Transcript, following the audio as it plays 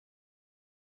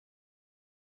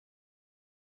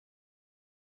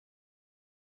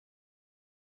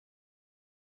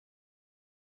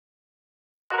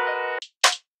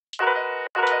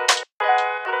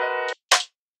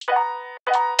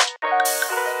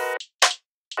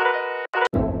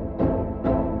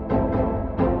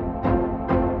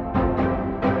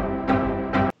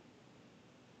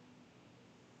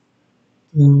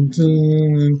Welcome to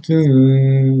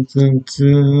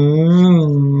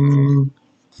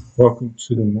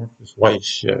the Marcus White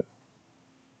Show.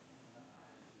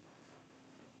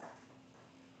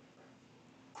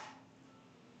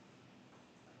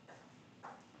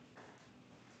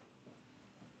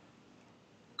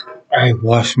 I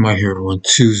wash my hair on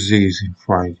Tuesdays and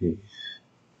Fridays,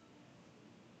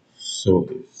 so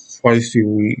it's twice a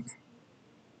week.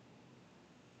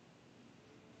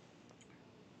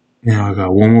 And I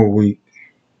got one more week,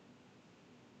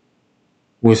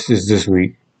 which is this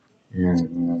week,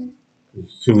 and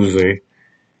it's Tuesday,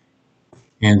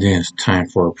 and then it's time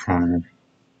for a primer.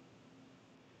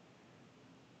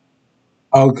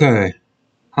 Okay,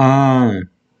 um,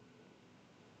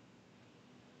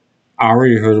 I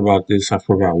already heard about this. I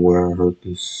forgot where I heard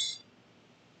this.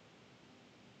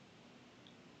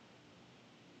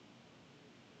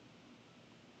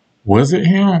 Was it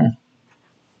him?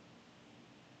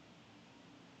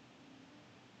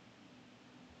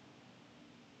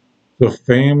 The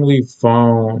family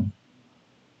phone.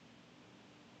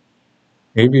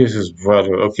 Maybe it's his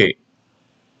brother. Okay,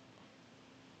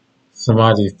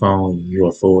 somebody found a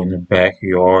UFO in the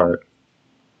backyard.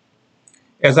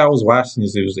 As I was watching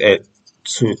this, it was at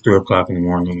 3 o'clock in the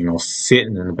morning,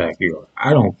 sitting in the backyard.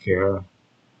 I don't care.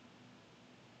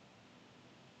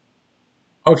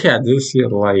 Okay, I did see a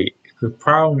light. The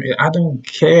problem is, I don't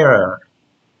care.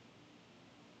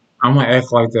 I'm gonna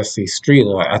act like that's a street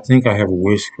light. I think I have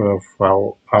witchcraft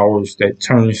powers that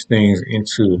turns things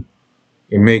into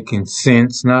it making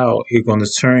sense now. It's gonna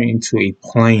turn into a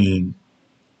plane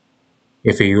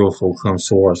if a UFO comes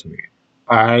towards me.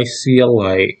 I see a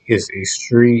light. It's a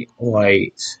street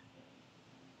light.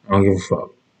 I don't give a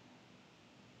fuck.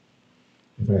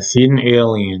 If I see an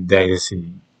alien, that is it.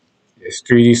 It's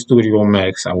 3D Studio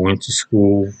Max. I went to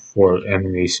school for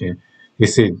animation. They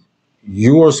said,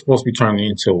 you are supposed to be turning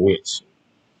into a witch.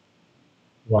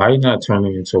 Why not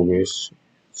turning into a witch?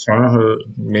 Turn her,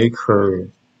 make her,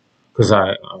 because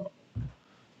I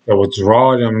would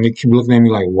draw them and they keep looking at me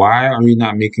like, why are you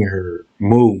not making her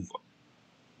move?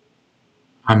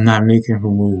 I'm not making her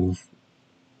move.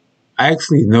 I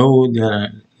actually know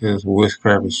that this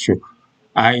witchcraft is true.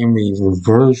 I am a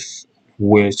reverse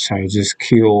witch. I just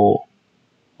kill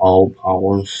all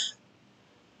powers.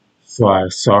 So I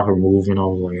saw her moving. I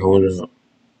was like, hold up.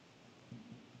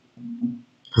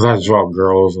 Because I draw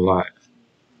girls a lot.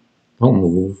 Don't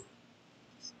move.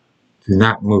 Do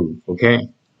not move, okay?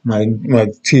 My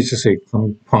teacher said,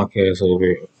 come punk ass over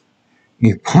here.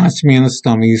 He punched me in the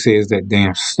stomach. He says that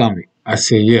damn stomach. I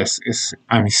said, yes,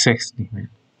 I'm a sex demon.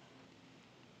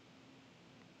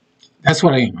 That's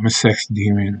what I am. I'm a sex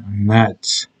demon. I'm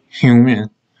not human.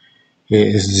 It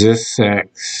is just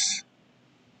sex.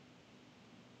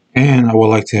 And I would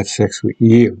like to have sex with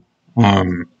you.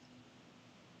 Not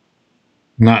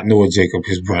Noah Jacob,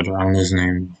 his brother. I don't know his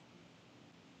name.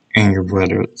 And your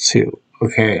brother too.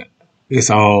 Okay. It's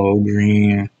all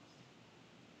green.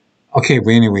 Okay, but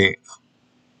anyway,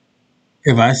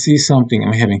 if I see something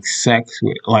I'm having sex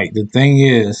with, like the thing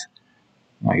is,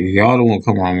 like y'all don't want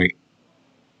to come on me,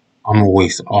 I'm gonna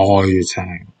waste all your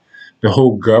time. The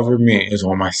whole government is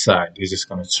on my side. They're just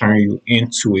gonna turn you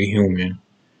into a human,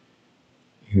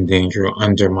 and then you're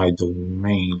under my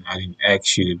domain. I didn't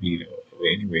ask you to be there. But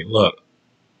anyway, look,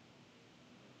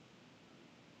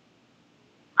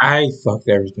 I fucked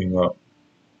everything up.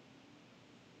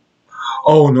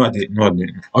 Oh no, I didn't. No, I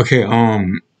didn't. Okay,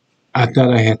 I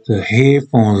thought I had the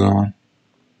headphones on.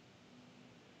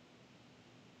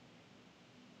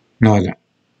 No, I didn't.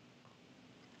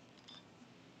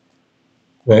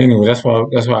 But anyway, that's why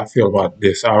I feel about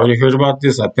this. I already heard about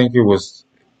this. I think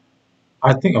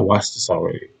I watched this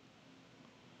already.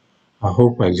 I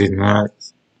hope I did not.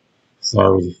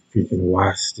 Sorry if you can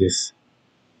watch this.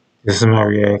 This is my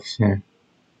reaction.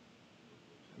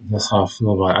 That's how I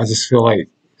feel about it. I just feel like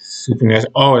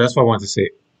supernatural. Oh, that's what I wanted to say.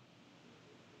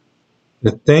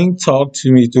 The thing talked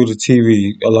to me through the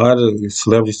TV. A lot of the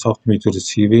celebrities talk to me through the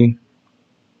TV.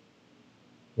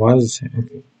 Why is it?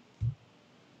 Okay.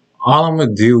 All I'm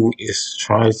gonna do is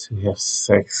try to have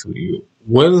sex with you.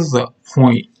 What is the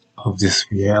point of this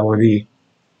reality?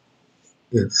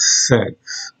 It's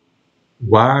sex.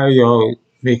 Why are y'all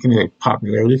making it a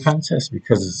popularity contest?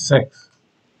 Because it's sex.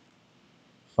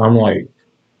 So I'm like,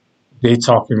 they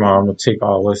talking about I'm gonna take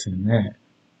all this and that.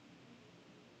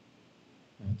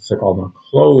 I took all my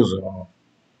clothes off.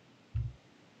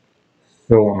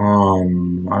 So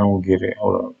I don't get it.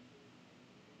 Hold up.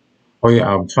 Oh yeah,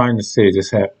 I'm trying to say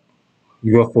this had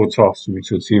UFO talks to me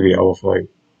to the TV. I was like,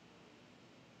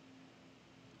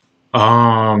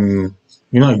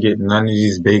 you're not getting none of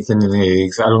these bacon and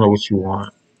eggs. I don't know what you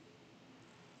want.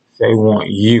 They want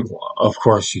you. Of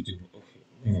course you do.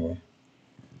 Yeah.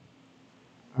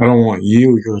 I don't want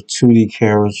you, your 2D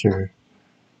character.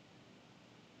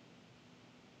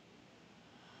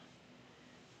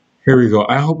 Here we go.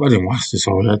 I hope I didn't watch this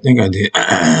already. I think I did.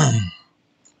 Body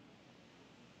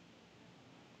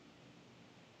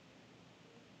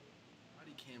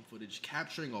cam footage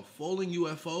capturing a falling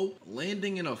UFO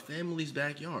landing in a family's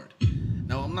backyard.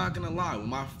 Now, I'm not gonna lie, when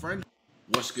my friend...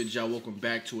 What's good, y'all? Welcome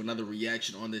back to another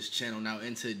reaction on this channel. Now,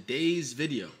 in today's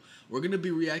video, we're gonna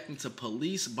be reacting to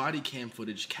police body cam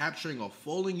footage capturing a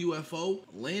falling UFO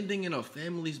landing in a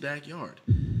family's backyard.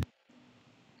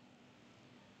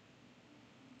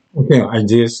 Okay, I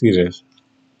did see this.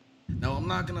 Now, I'm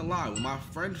not gonna lie, when my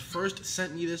friend first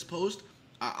sent me this post,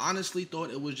 I honestly thought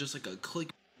it was just like a click.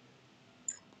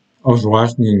 I was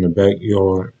watching in the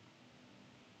backyard.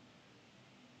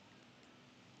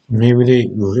 Maybe they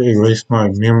erased my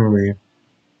memory.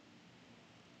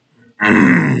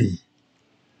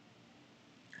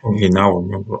 Okay, now I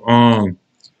remember.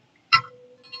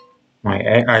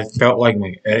 I felt like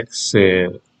my ex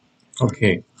said,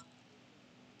 okay,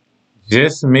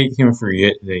 just to make him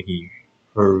forget that he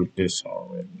heard this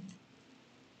already.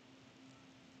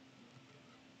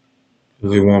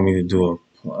 They want me to do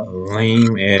a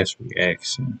lame ass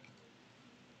reaction.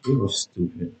 It was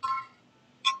stupid.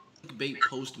 Clickbait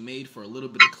post made for a little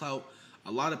bit of clout.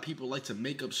 A lot of people like to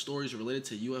make up stories related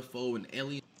to UFO and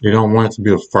alien. They don't want it to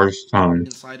be the first time.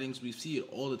 Sightings, we see it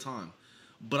all the time.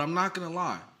 But I'm not gonna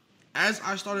lie, as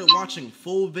I started watching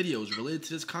full videos related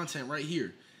to this content right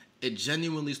here, it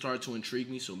genuinely started to intrigue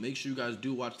me. So make sure you guys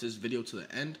do watch this video to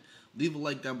the end. Leave a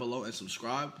like down below and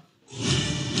subscribe.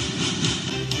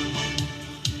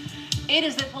 It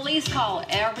is the police call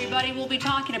everybody will be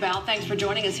talking about. Thanks for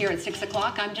joining us here at 6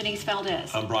 o'clock. I'm Denise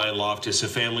Valdez. I'm Brian Loftus. A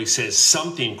family says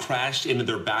something crashed into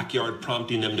their backyard,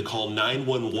 prompting them to call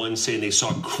 911, saying they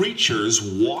saw creatures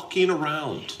walking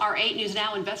around. Our 8 News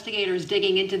Now investigators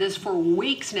digging into this for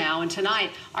weeks now. And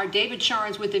tonight, our David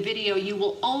Charnes with the video you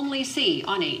will only see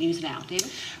on 8 News Now.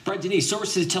 David? Right, Denise,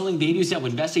 sources telling the 8 News Now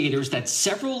investigators that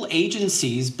several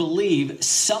agencies believe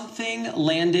something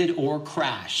landed or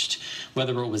crashed.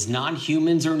 Whether it was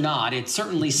non-humans or not, it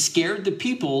certainly scared the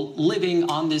people living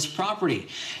on this property.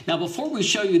 Now, before we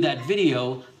show you that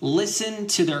video, listen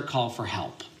to their call for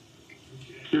help.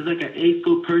 There's like an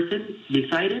 8-foot person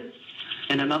beside it,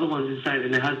 and another one's inside,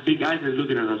 and it has big eyes and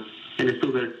looking at us, and it's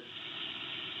still there.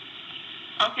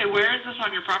 Okay, where is this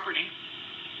on your property?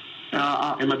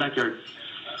 In my backyard.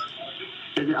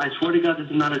 I swear to God, this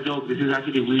is not a joke. This is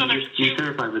actually we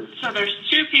terrified with. So there's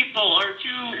 2 people or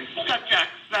 2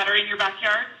 subjects that are in your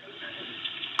backyard?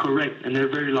 Correct, and they're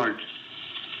very large.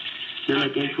 They're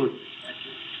like 8 foot,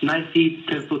 9 feet,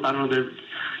 10 foot. I don't know.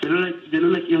 They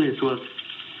look like aliens to us.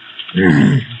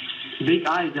 Big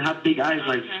eyes. They have big eyes,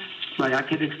 like I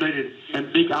can't explain it,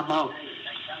 and big mouth.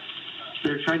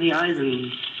 They're shiny eyes,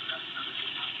 and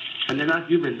they're not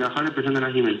human. They're 100% they're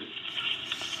not human.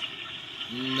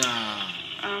 Nah.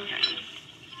 Okay.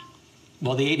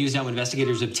 Well, the 8 News Now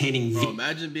investigators obtaining... Bro,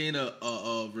 imagine being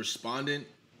a respondent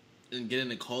and getting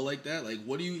a call like that. Like,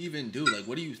 what do you even do? Like,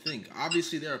 what do you think?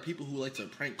 Obviously, there are people who like to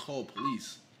prank call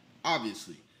police.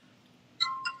 Obviously.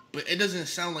 But it doesn't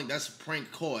sound like that's a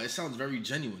prank call. It sounds very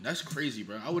genuine. That's crazy,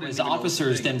 bro. I wouldn't. As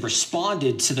officers then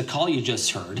responded to the call you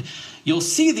just heard, you'll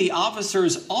see the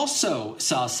officers also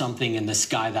saw something in the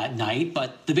sky that night.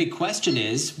 But the big question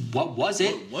is, what was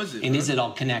it? What was it, and bro? is it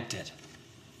all connected?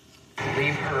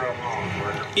 Leave her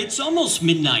alone. It's almost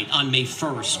midnight on May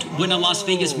 1st when a Las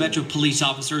Vegas Metro police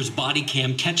officer's body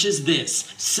cam catches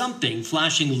this, something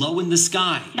flashing low in the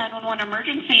sky. 911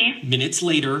 emergency. Minutes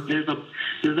later, There's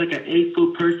like an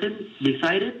 8-foot person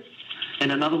beside it,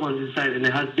 and another one's inside, and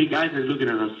it has big eyes and looking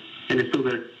at us, and it's still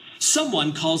there.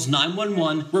 someone calls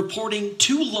 911 reporting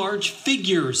 2 large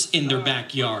figures in their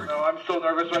backyard. No, I'm so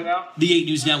nervous right now. The 8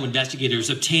 News Now investigators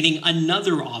obtaining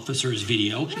another officer's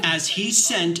video as he's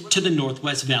sent to the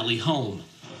Northwest Valley home.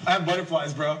 I have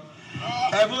butterflies, bro.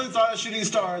 Everyone saw a shooting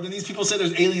star, then these people say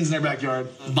there's aliens in their backyard.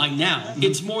 By now,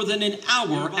 it's more than an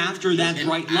hour after that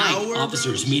bright light.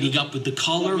 Officers meeting up with the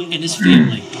caller and his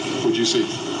family. What'd you see?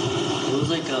 It was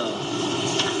like a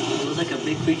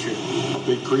big creature. A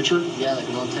big creature? Yeah, like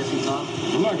an old 10 feet tall.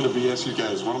 I'm not going to BS you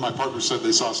guys. One of my partners said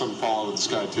they saw something fall out of the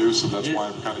sky too, so that's why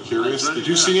I'm kind of curious. Did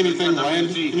you see anything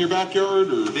land in your backyard?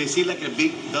 Or? They see like a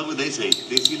big, that's what they say.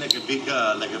 They see like a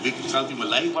big something with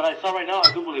light. What I saw right now,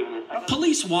 I do believe in it.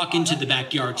 Police walk into the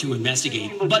backyard to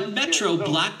investigate, but Metro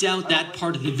blacked out that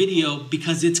part of the video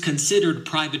because it's considered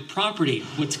private property.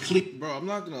 What's clear... Bro, I'm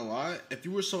not gonna lie. If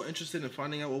you were so interested in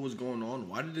finding out what was going on,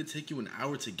 why did it take you an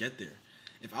hour to get there?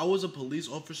 If I was a police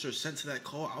officer sent to that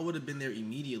call, I would have been there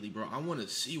immediately, bro. I want to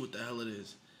see what the hell it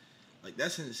is. Like,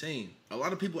 that's insane. A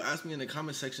lot of people ask me in the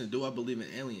comment section, do I believe in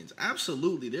aliens?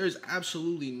 Absolutely. There's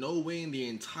absolutely no way in the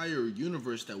entire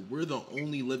universe that we're the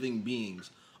only living beings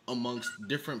amongst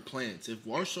different planets. If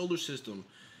our solar system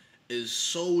is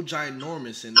so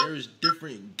ginormous and there's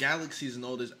different galaxies and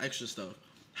all this extra stuff,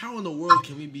 how in the world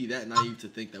can we be that naive to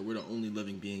think that we're the only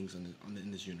living beings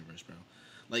in this universe, bro?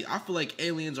 Like, I feel like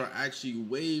aliens are actually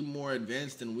way more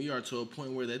advanced than we are, to a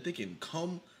point where that they can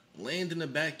come, land in the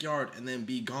backyard, and then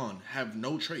be gone, have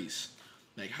no trace.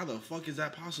 Like, how the fuck is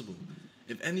that possible?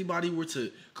 If anybody were to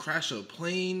crash a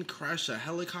plane, crash a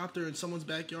helicopter in someone's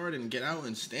backyard and get out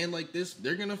and stand like this,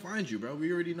 they're gonna find you, bro.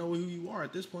 We already know who you are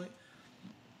at this point.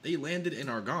 They landed and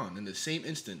are gone in the same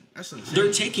instant. That's insane.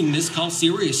 They're taking this call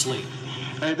seriously.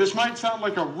 Hey, this might sound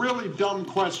like a really dumb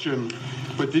question,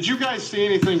 but did you guys see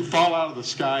anything fall out of the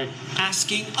sky?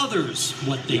 Asking others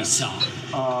what they saw.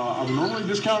 I would normally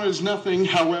discount it as nothing.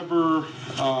 However,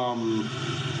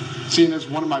 seeing as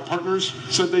one of my partners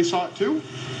said they saw it too,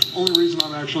 only reason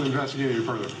I'm actually investigating it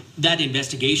further. That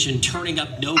investigation turning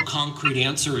up no concrete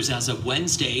answers as of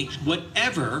Wednesday.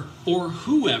 Whatever or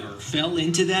whoever fell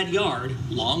into that yard,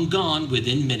 long gone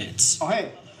within minutes. Oh,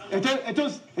 hey, if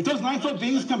those 9-foot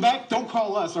beings come back, don't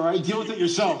call us, all right? Deal with it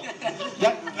yourself.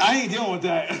 I ain't dealing with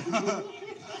that.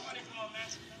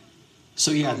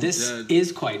 So yeah, this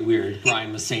is quite weird,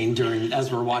 Brian was saying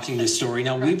as we're watching this story.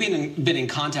 Now, we've been in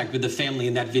contact with the family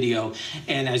in that video,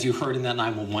 and as you heard in that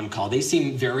 911 call, they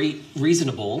seem very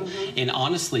reasonable and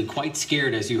honestly quite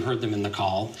scared as you heard them in the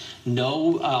call.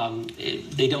 No,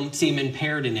 they don't seem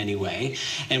impaired in any way,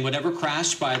 and whatever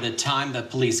crashed by the time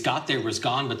that police got there was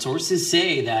gone, but sources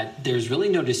say that there's really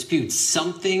no dispute.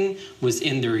 Something was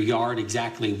in their yard.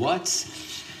 Exactly what?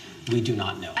 We do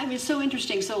not know. I mean, it's so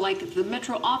interesting. So, like, the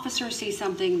Metro officer sees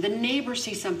something, the neighbor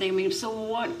sees something. I mean, so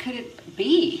what could it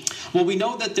be? Well, we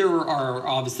know that there are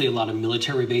obviously a lot of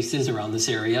military bases around this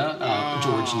area.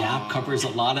 George Knapp covers a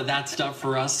lot of that stuff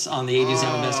for us on the 80s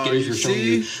Now Investigators. We're showing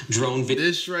you drone videos.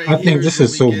 This right I think this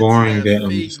is so boring that I'm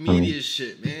fake just media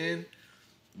shit, man.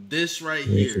 This right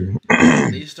here.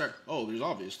 They start, there's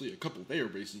obviously a couple of air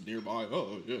bases nearby.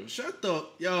 Oh, yeah, shut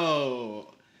the,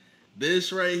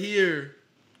 this right here.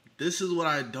 This is what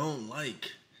I don't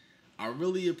like. I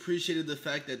really appreciated the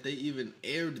fact that they even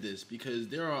aired this, because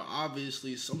there are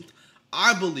obviously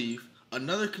I believe,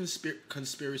 another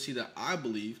conspiracy that I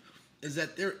believe is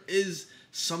that there is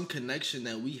some connection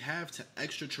that we have to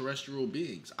extraterrestrial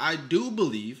beings. I do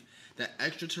believe that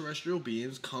extraterrestrial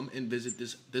beings come and visit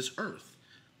this Earth.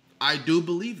 I do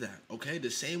believe that, okay? The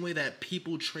same way that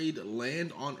people trade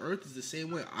land on Earth is the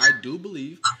same way I do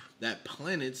believe that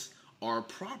planets are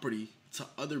property to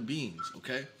other beings,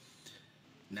 okay?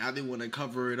 Now they want to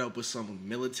cover it up with some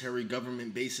military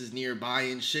government bases nearby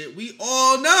and shit. We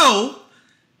all know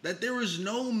that there is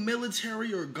no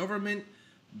military or government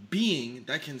being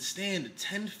that can stand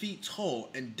 10 feet tall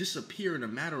and disappear in a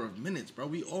matter of minutes, bro.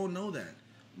 We all know that.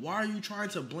 Why are you trying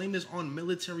to blame this on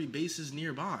military bases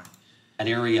nearby? That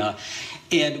area,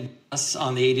 and us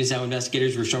on the 80s Now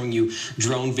Investigators, we're showing you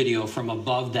drone video from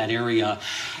above that area,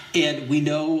 and we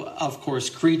know, of course,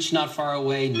 Creech not far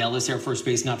away, Nellis Air Force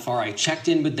Base not far. I checked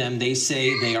in with them. They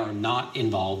say they are not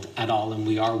involved at all, and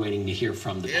we are waiting to hear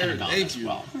from the Pentagon as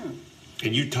well.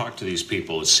 And you talked to these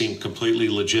people. It seemed completely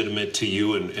legitimate to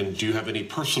you. And do you have any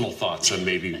personal thoughts on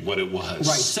maybe what it was?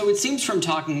 Right. So it seems from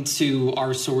talking to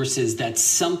our sources that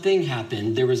something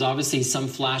happened. There was obviously some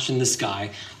flash in the sky.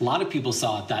 A lot of people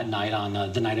saw it that night on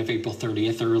the night of April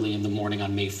 30th, early in the morning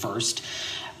on May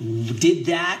 1st. Did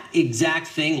that exact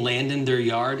thing land in their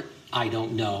yard? I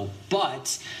don't know.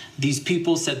 But these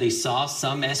people said they saw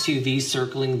some SUV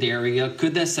circling the area.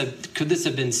 Could this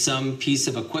have been some piece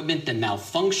of equipment that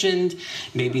malfunctioned?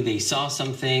 Maybe they saw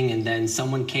something and then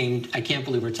someone came. I can't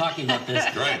believe we're talking about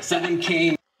this. Right. Someone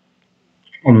came.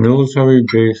 A military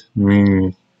base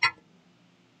means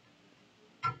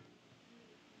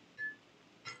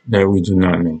that we do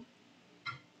not know.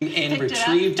 And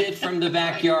retrieved it from the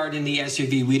backyard in the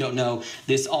SUV. We don't know.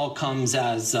 This all comes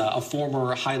as a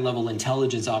former high-level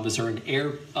intelligence officer, an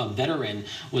veteran,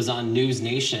 was on News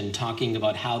Nation talking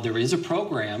about how there is a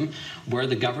program where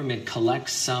the government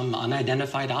collects some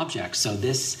unidentified objects. So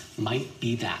this might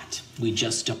be that. We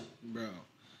just don't. Bro.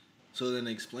 So then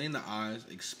explain the eyes,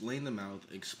 explain the mouth,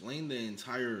 explain the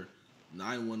entire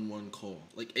 911 call.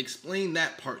 Like, explain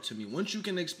that part to me. Once you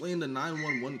can explain the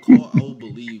 911 call, I will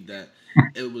believe that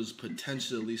it was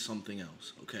potentially something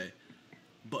else, okay?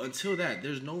 But until that,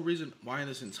 there's no reason why in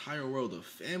this entire world, a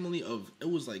family of, it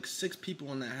was like 6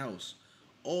 people in that house,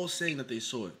 all saying that they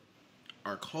saw it,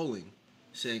 are calling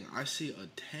saying, I see a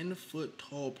 10-foot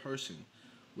tall person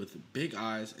with big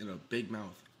eyes and a big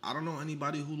mouth. I don't know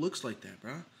anybody who looks like that,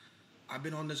 bruh. I've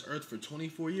been on this earth for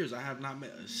 24 years. I have not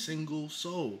met a single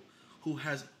soul who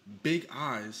has big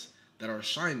eyes that are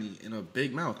shiny and a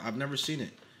big mouth. I've never seen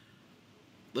it.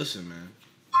 Listen, man.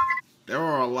 There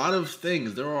are a lot of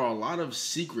things, there are a lot of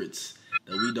secrets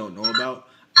that we don't know about.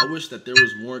 I wish that there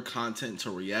was more content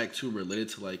to react to related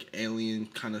to like alien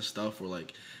kind of stuff or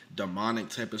like demonic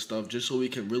type of stuff, just so we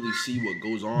can really see what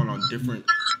goes on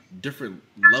different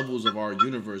levels of our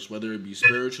universe, whether it be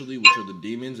spiritually, which are the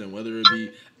demons, and whether it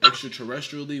be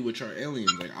extraterrestrially, which are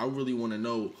aliens. Like, I really want to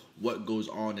know what goes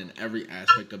on in every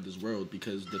aspect of this world,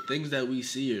 because the things that we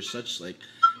see are such like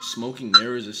smoking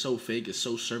mirrors. It's so fake, it's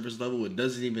so surface level, it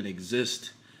doesn't even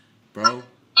exist, bro.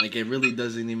 Like, it really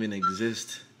doesn't even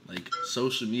exist. Like,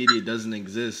 social media doesn't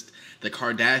exist. The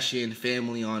Kardashian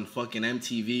family on fucking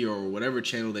MTV or whatever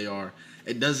channel they are,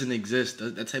 it doesn't exist.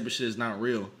 That type of shit is not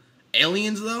real.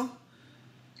 Aliens, though?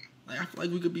 Like, I feel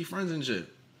like we could be friends and shit.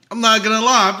 I'm not gonna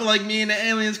lie. I feel like me and the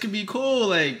aliens could be cool.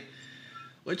 Like,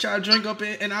 what y'all drink up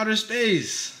in outer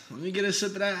space? Let me get a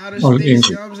sip of that outer Oh, it space, you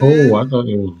was know what I'm cool. I saying? thought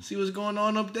it was. See what's going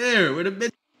on up there. Where the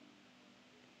bitch.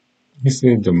 He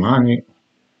said demonic.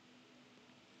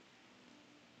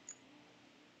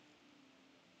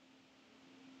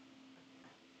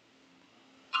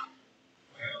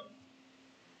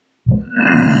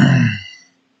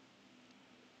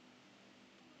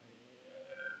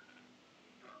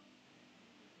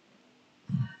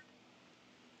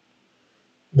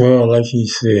 Well, like he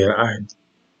said, I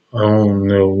don't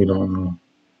know. We don't know.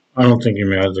 I don't think it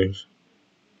matters.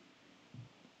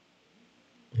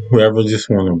 Whoever just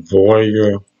want to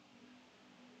voyeur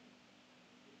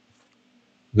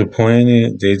the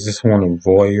planet, they just want to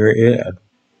voyeur it.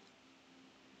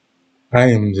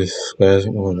 I am just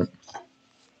special.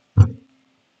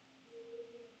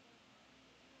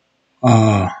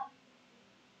 Uh,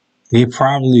 they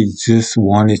probably just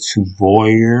wanted to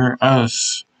voyeur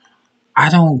us. I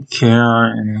don't care,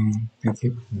 and I don't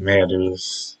think it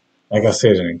matters. Like I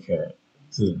said, I don't care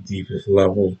to the deepest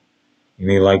level. And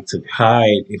they like to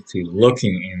hide if they're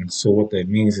looking, and so what that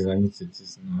means is I need to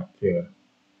just not care.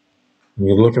 When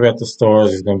you're looking at the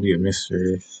stars, it's gonna be a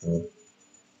mystery. So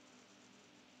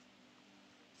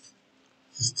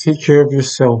just take care of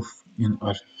yourself and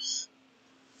others.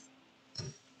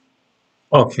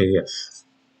 Okay, yes.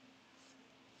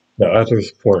 The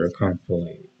others part of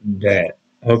contemplate that.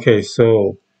 Okay,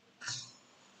 so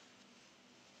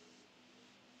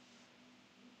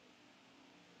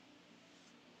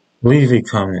leave a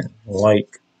comment,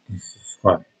 like, and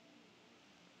subscribe.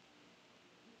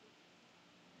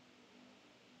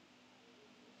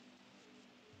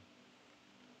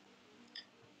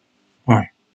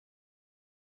 Bye.